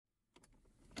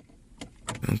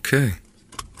Okay.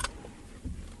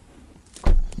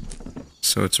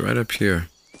 So it's right up here.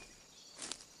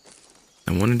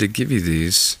 I wanted to give you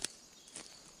these.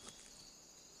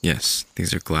 Yes,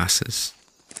 these are glasses.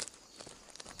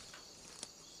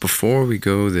 Before we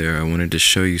go there, I wanted to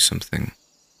show you something.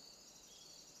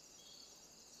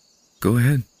 Go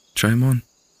ahead, try them on.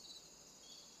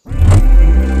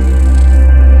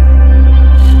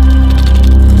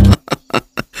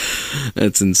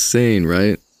 That's insane,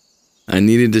 right? I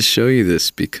needed to show you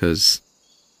this because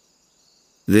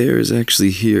there is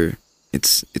actually here.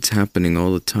 It's happening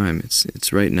all the time.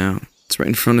 It's right now. It's right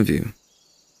in front of you.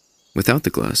 Without the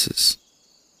glasses.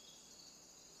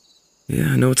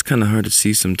 Yeah, I know it's kind of hard to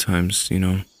see sometimes, you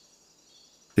know.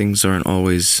 Things aren't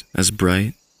always as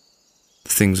bright.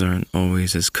 Things aren't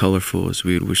always as colorful as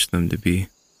we would wish them to be.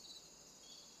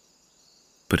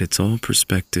 But it's all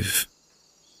perspective.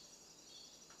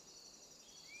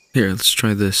 Here, let's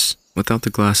try this. Without the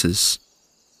glasses.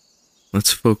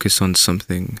 Let's focus on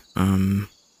something.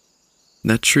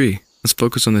 That tree. Let's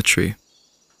focus on the tree.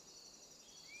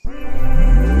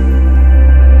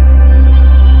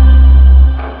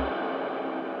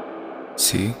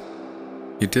 See?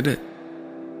 You did it.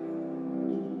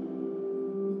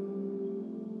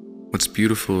 What's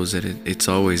beautiful is that it's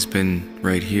always been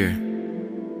right here.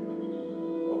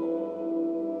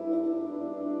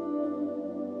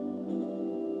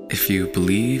 If you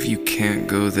believe you can't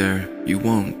go there, you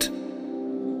won't.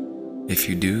 If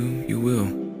you do, you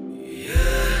will.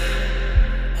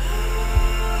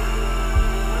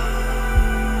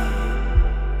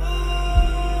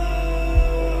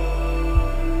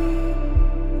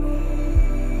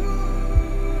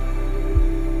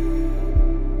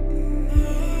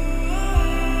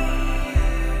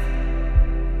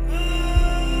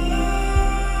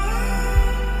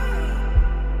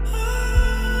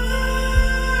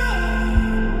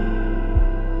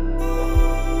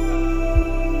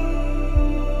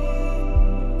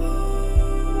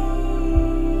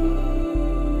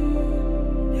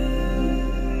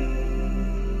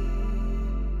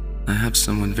 I have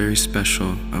someone very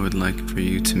special I would like for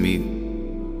you to meet.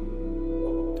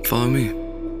 Follow me.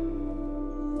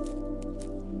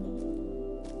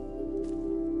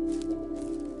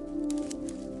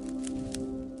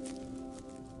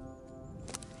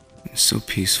 It's so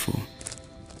peaceful.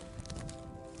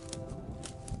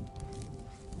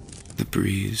 The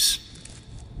breeze.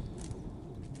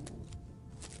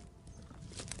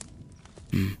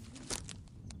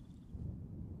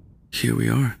 Here we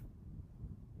are.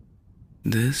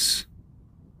 This,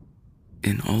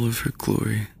 in all of her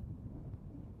glory,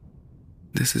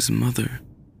 this is Mother,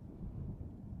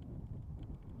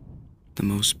 the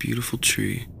most beautiful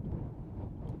tree,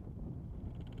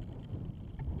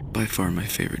 by far my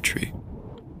favorite tree.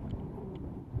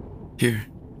 Here,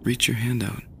 reach your hand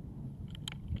out.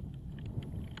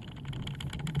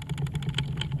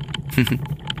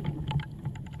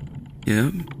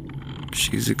 Yep,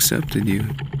 she's accepted you.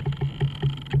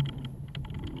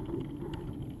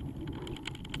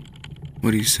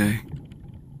 What do you say?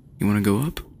 You want to go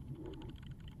up?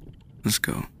 Let's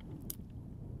go.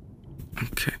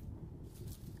 Okay.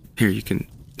 Here, you can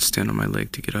stand on my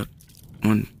leg to get up.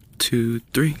 1, 2,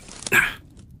 3.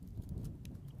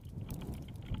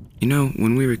 You know,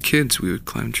 when we were kids, we would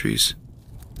climb trees.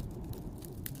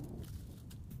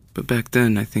 But back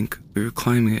then, I think we were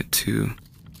climbing it to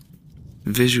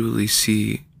visually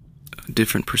see a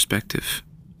different perspective.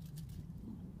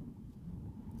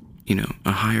 You know,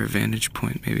 a higher vantage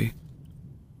point, maybe.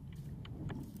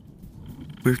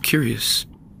 We're curious.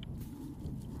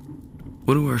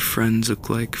 What do our friends look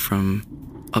like from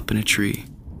up in a tree?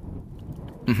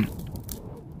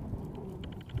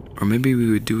 Or maybe we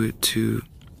would do it to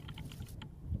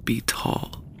be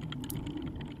tall.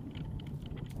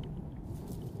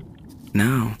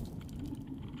 Now,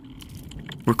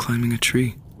 we're climbing a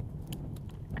tree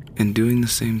and doing the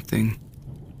same thing,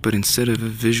 but instead of a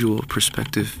visual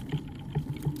perspective,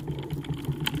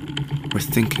 we're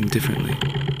thinking differently.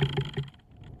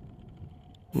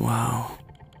 Wow.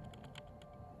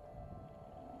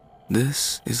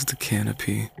 This is the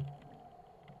canopy.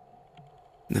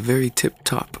 The very tip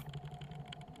top.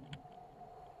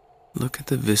 Look at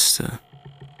the vista.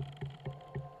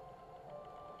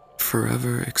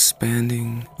 Forever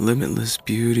expanding, limitless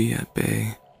beauty at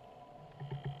bay.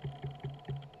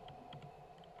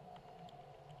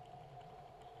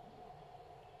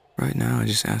 Right now, I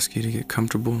just ask you to get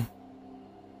comfortable.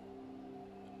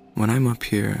 When I'm up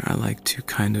here, I like to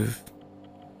kind of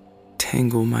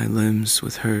tangle my limbs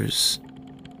with hers.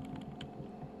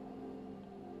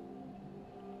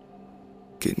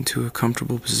 Get into a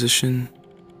comfortable position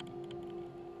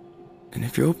And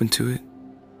if you're open to it,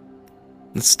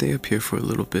 let's stay up here for a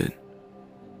little bit.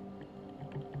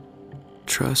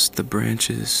 Trust the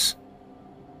branches.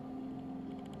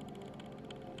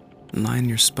 Line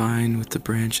your spine with the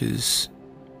branches.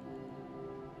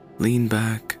 Lean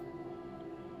back.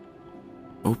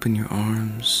 Open your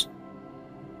arms.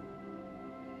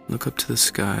 Look up to the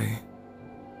sky.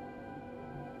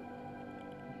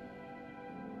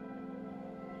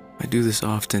 I do this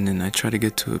often, and I try to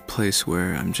get to a place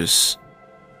where I'm just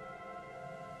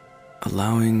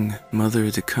allowing Mother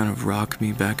to kind of rock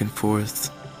me back and forth.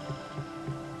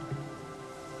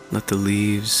 Let the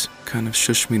leaves kind of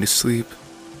shush me to sleep.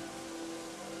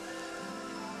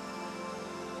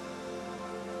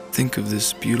 Think of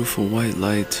this beautiful white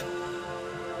light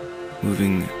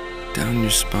moving down your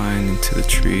spine into the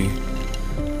tree,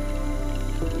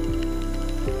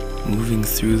 moving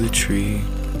through the tree,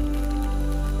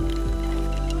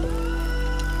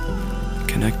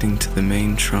 connecting to the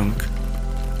main trunk,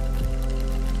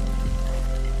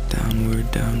 downward,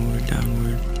 downward,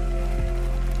 downward,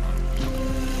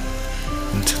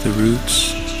 into the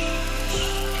roots,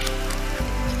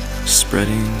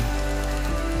 spreading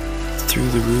through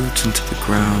the roots into the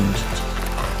ground.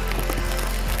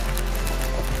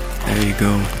 There you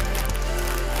go.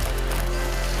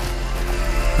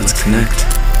 Let's connect.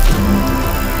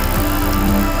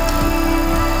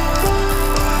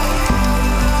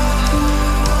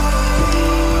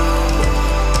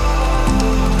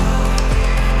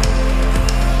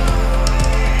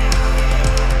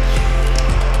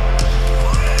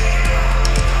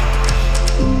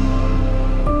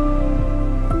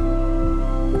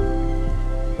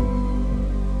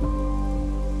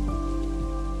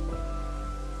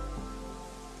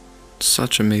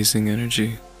 Such amazing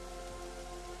energy.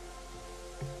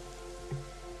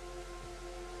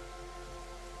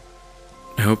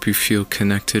 I hope you feel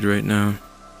connected right now.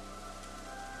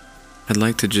 I'd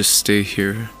like to just stay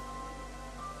here.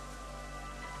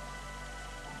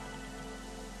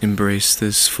 Embrace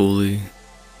this fully.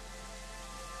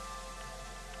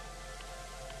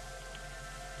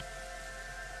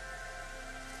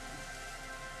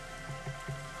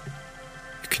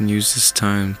 You can use this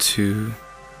time to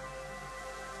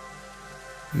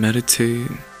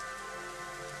meditate,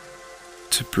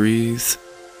 to breathe,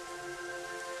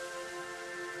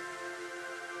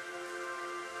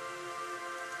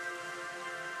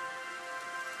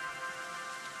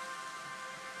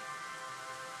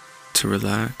 to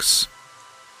relax,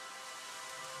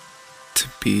 to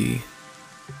be.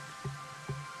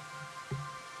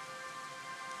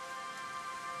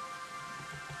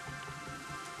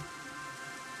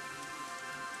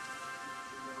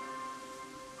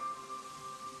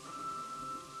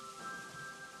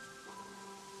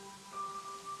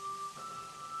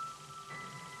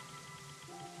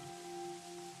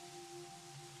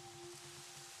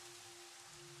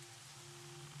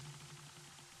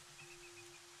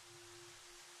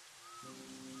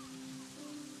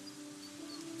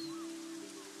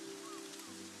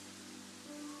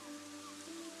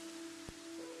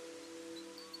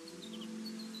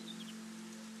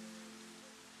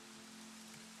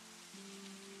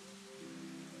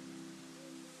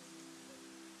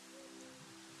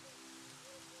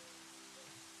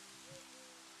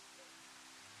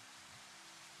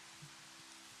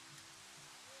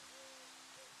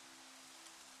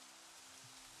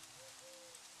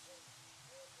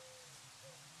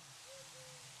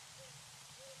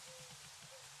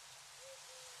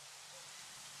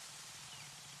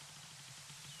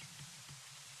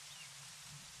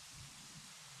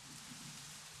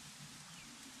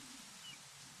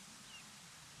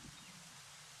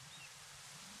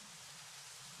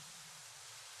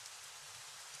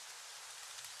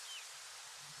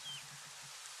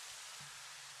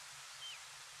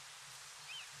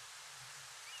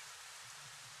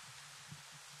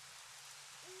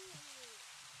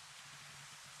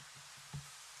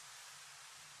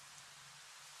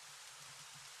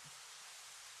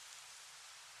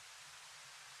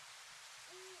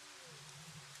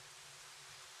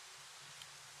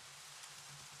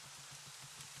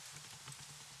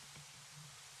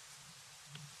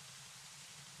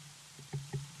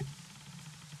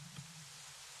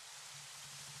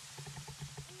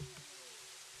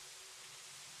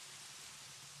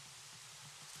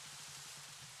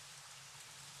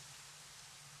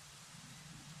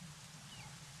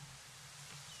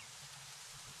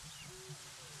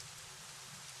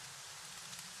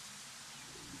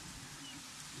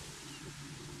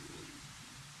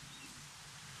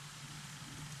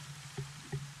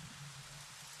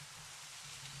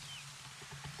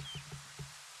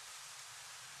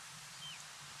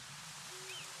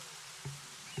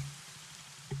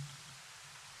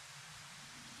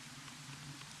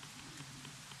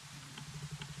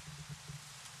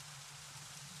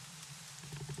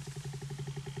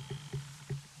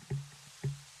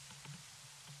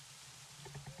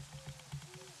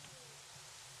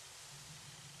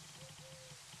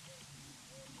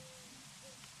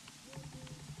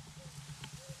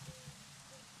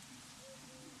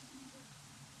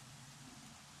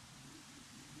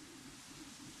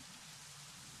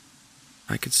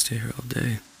 I could stay here all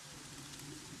day.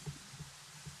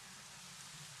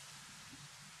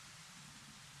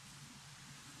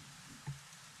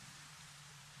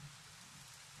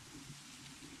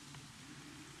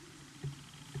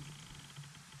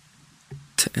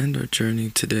 To end our journey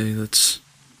today, let's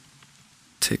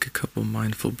take a couple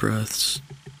mindful breaths.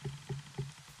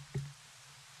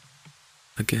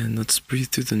 Again, let's breathe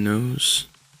through the nose,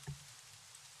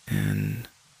 and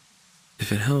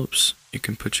if it helps, you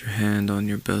can put your hand on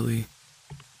your belly.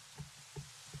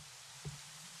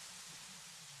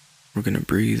 We're going to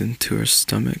breathe into our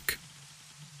stomach,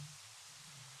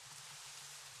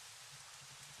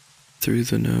 through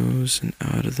the nose and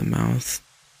out of the mouth.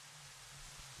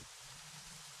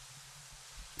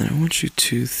 And I want you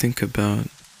to think about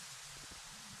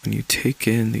when you take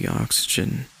in the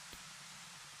oxygen,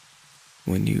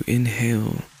 when you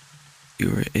inhale,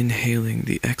 you are inhaling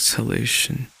the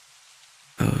exhalation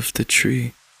of the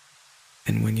tree.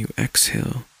 And when you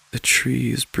exhale, the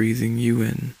tree is breathing you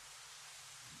in.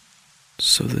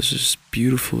 So there's this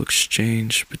beautiful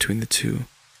exchange between the two.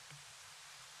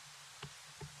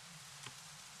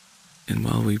 And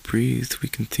while we breathe, we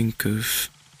can think of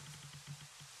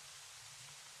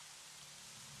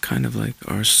kind of like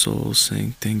our soul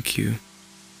saying thank you.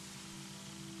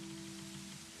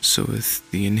 So with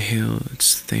the inhale,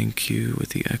 it's thank you. With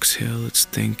the exhale, it's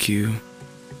thank you.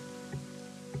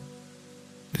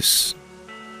 This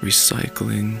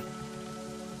recycling,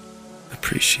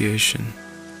 appreciation.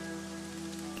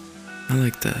 I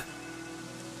like that.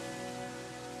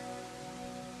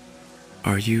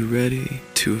 Are you ready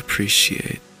to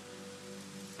appreciate?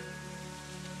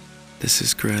 This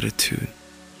is gratitude.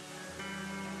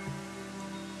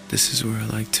 This is where I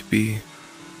like to be.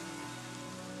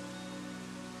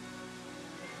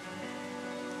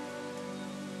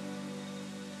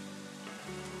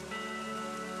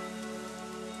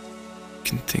 You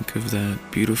can think of that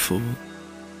beautiful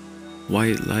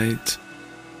white light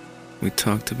we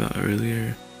talked about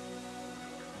earlier.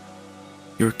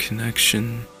 Your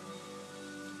connection.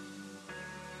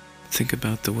 Think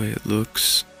about the way it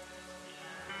looks.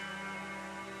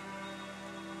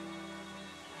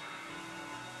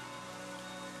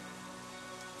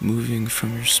 Moving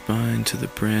from your spine to the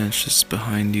branches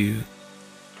behind you,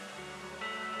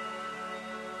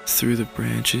 through the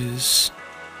branches,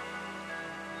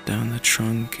 down the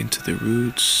trunk into the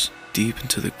roots, deep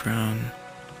into the ground.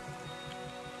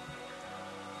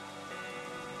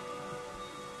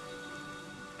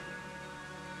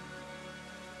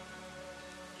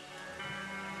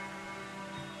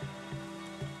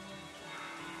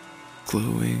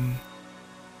 Glowing,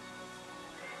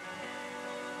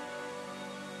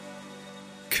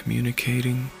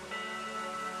 communicating,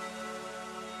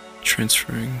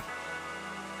 transferring,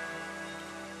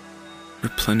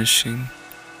 replenishing,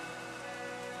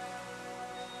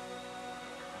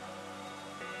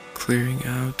 clearing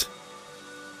out.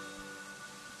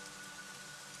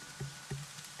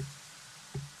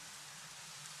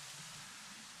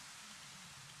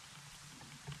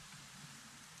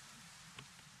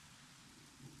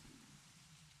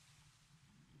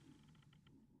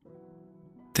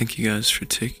 Thank you guys for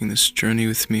taking this journey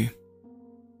with me.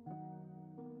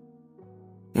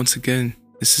 Once again,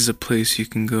 this is a place you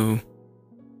can go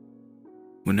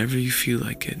whenever you feel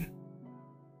like it.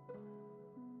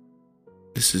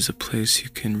 This is a place you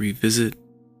can revisit,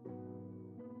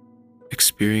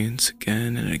 experience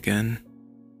again and again.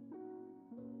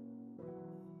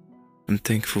 I'm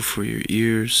thankful for your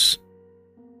ears.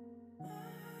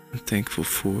 I'm thankful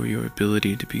for your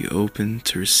ability to be open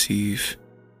to receive.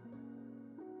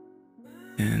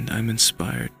 And I'm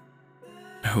inspired.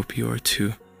 I hope you are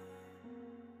too.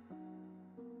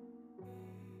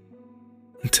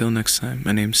 Until next time,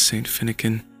 my name's Saint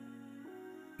Finnegan.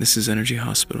 This is Energy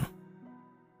Hospital.